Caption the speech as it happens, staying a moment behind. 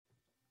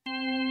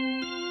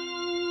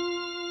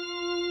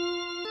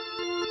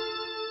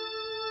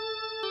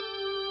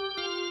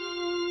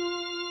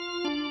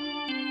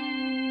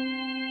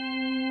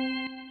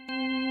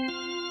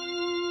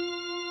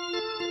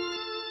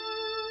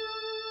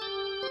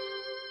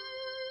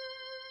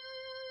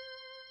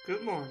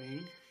Good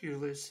morning. You're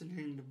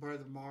listening to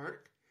Brother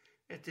Mark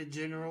at the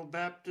General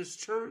Baptist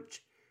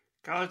Church,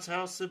 God's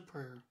House of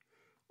Prayer.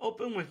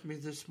 Open with me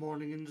this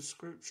morning in the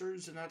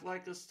Scriptures, and I'd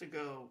like us to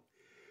go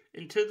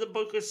into the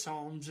book of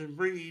Psalms and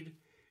read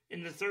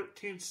in the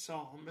 13th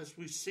Psalm as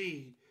we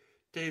see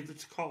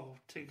David's call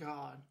to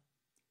God.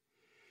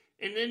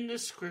 And in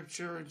this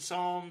scripture in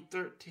Psalm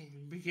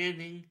 13,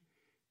 beginning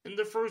in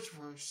the first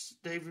verse,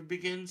 David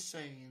begins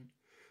saying,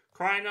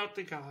 crying out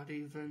to God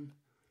even,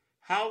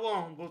 "How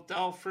long wilt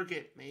thou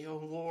forget me, O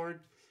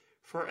Lord?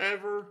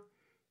 Forever,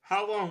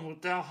 how long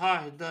wilt thou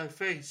hide thy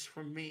face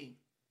from me?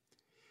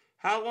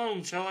 How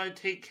long shall I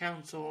take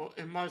counsel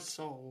in my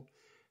soul,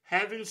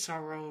 having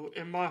sorrow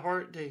in my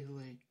heart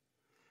daily?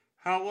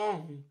 How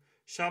long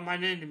shall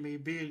mine enemy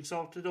be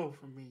exalted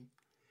over me?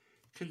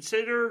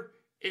 Consider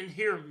and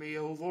hear me,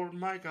 O Lord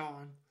my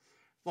God.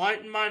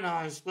 Lighten mine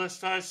eyes,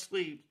 lest I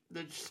sleep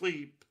the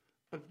sleep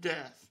of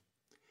death.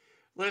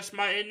 Lest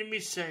my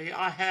enemies say,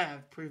 I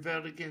have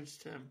prevailed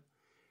against him,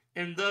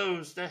 and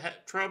those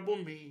that trouble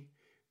me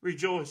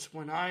rejoice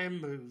when I am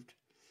moved.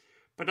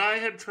 But I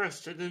have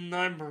trusted in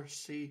thy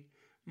mercy.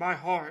 My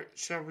heart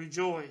shall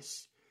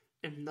rejoice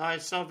in thy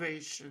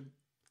salvation.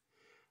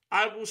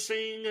 I will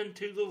sing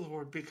unto the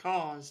Lord,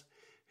 because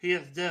he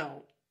hath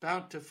dealt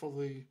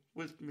bountifully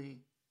with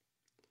me."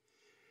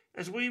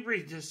 As we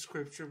read this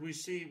scripture, we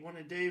see one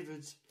of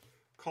David's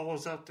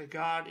calls out to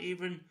God,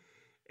 even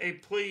a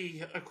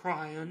plea, a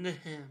cry unto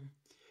him.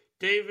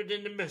 David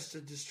in the midst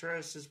of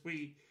distress, as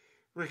we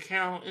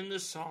recount in the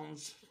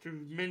Psalms, through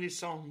many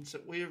Psalms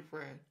that we have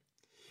read,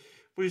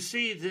 we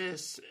see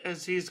this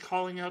as he is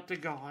calling out to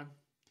God.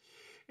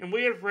 And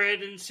we have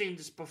read and seen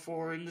this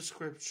before in the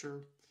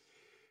scripture.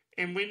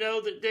 And we know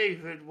that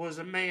David was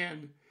a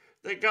man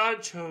that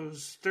God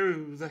chose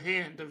through the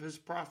hand of his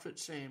prophet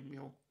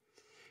Samuel.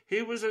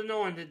 He was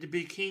anointed to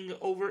be king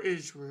over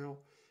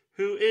Israel,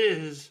 who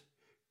is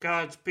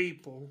God's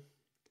people.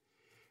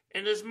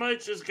 And as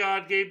much as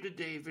God gave to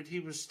David, he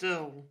was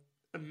still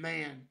a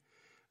man,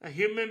 a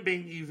human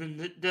being even,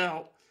 that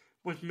dealt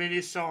with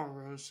many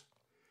sorrows.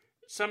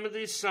 Some of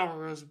these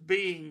sorrows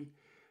being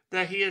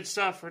that he had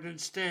suffered and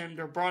stemmed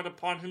or brought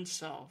upon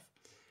himself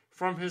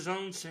from his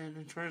own sin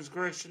and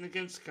transgression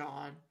against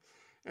God,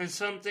 and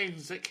some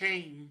things that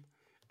came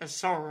as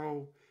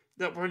sorrow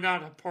that were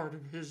not a part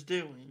of his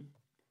doing.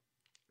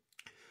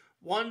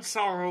 One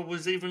sorrow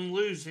was even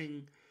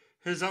losing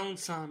his own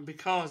son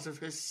because of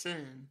his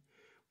sin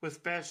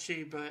with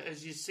Bathsheba,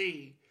 as you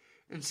see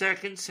in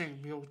 2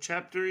 Samuel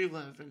chapter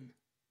 11.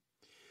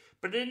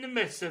 But in the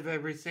midst of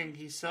everything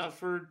he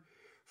suffered,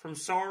 from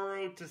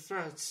sorrow to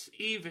threats,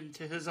 even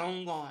to his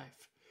own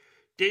life,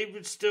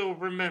 David still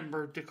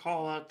remembered to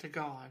call out to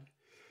God,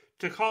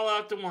 to call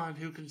out the one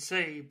who can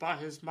save by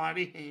his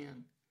mighty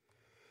hand.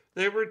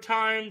 There were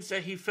times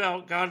that he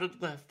felt God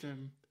had left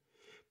him,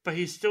 but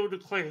he still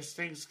declares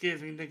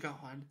thanksgiving to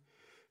God,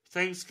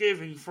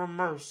 thanksgiving for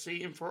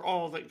mercy and for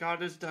all that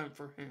God has done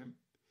for him.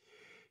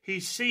 He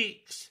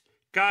seeks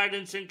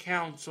guidance and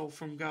counsel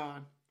from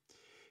God.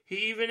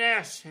 He even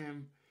asks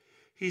him,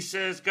 he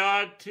says,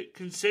 God, to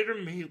consider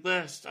me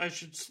lest I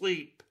should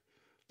sleep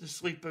the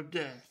sleep of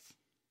death.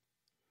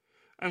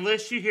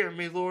 Unless you hear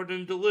me, Lord,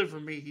 and deliver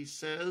me, he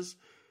says,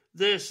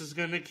 this is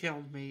going to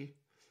kill me.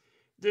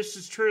 This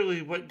is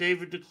truly what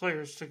David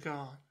declares to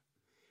God.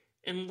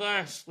 And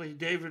lastly,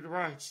 David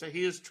writes that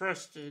he has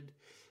trusted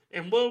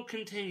and will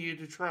continue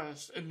to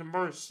trust in the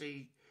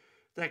mercy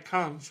that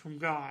comes from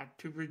God,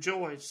 to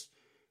rejoice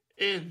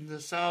in the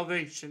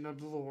salvation of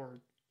the Lord.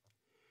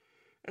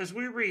 As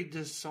we read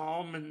this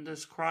psalm and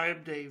this cry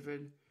of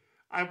David,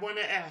 I want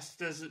to ask,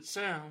 does it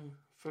sound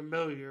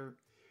familiar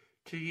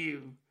to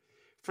you?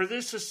 For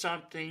this is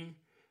something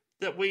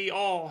that we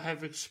all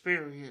have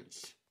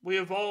experienced. We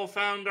have all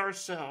found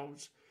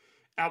ourselves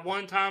at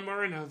one time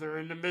or another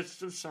in the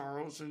midst of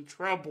sorrows and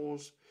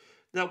troubles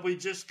that we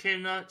just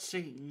cannot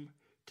seem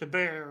to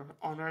bear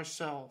on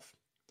ourselves.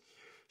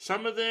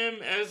 Some of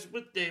them, as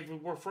with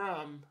David, were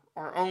from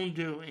our own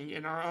doing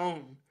and our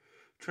own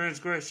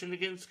transgression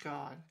against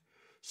God.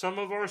 Some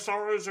of our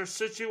sorrows are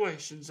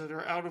situations that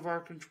are out of our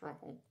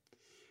control.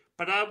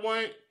 But I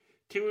want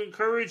to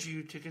encourage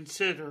you to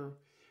consider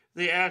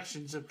the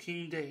actions of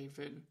King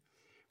David.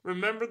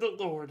 Remember the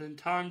Lord in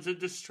times of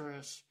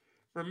distress.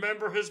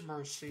 Remember his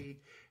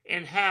mercy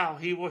and how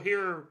he will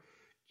hear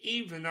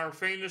even our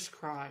faintest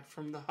cry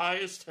from the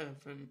highest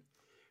heaven.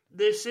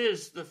 This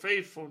is the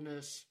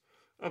faithfulness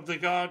of the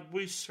God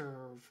we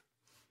serve.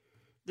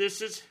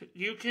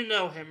 You can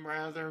know him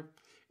rather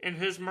in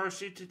his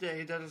mercy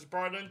today that is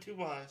brought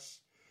unto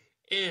us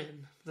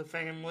in the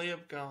family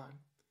of God.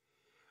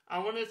 I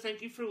want to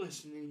thank you for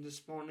listening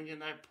this morning,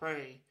 and I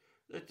pray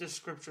that this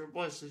scripture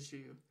blesses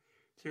you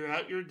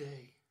throughout your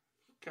day.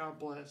 God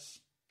bless.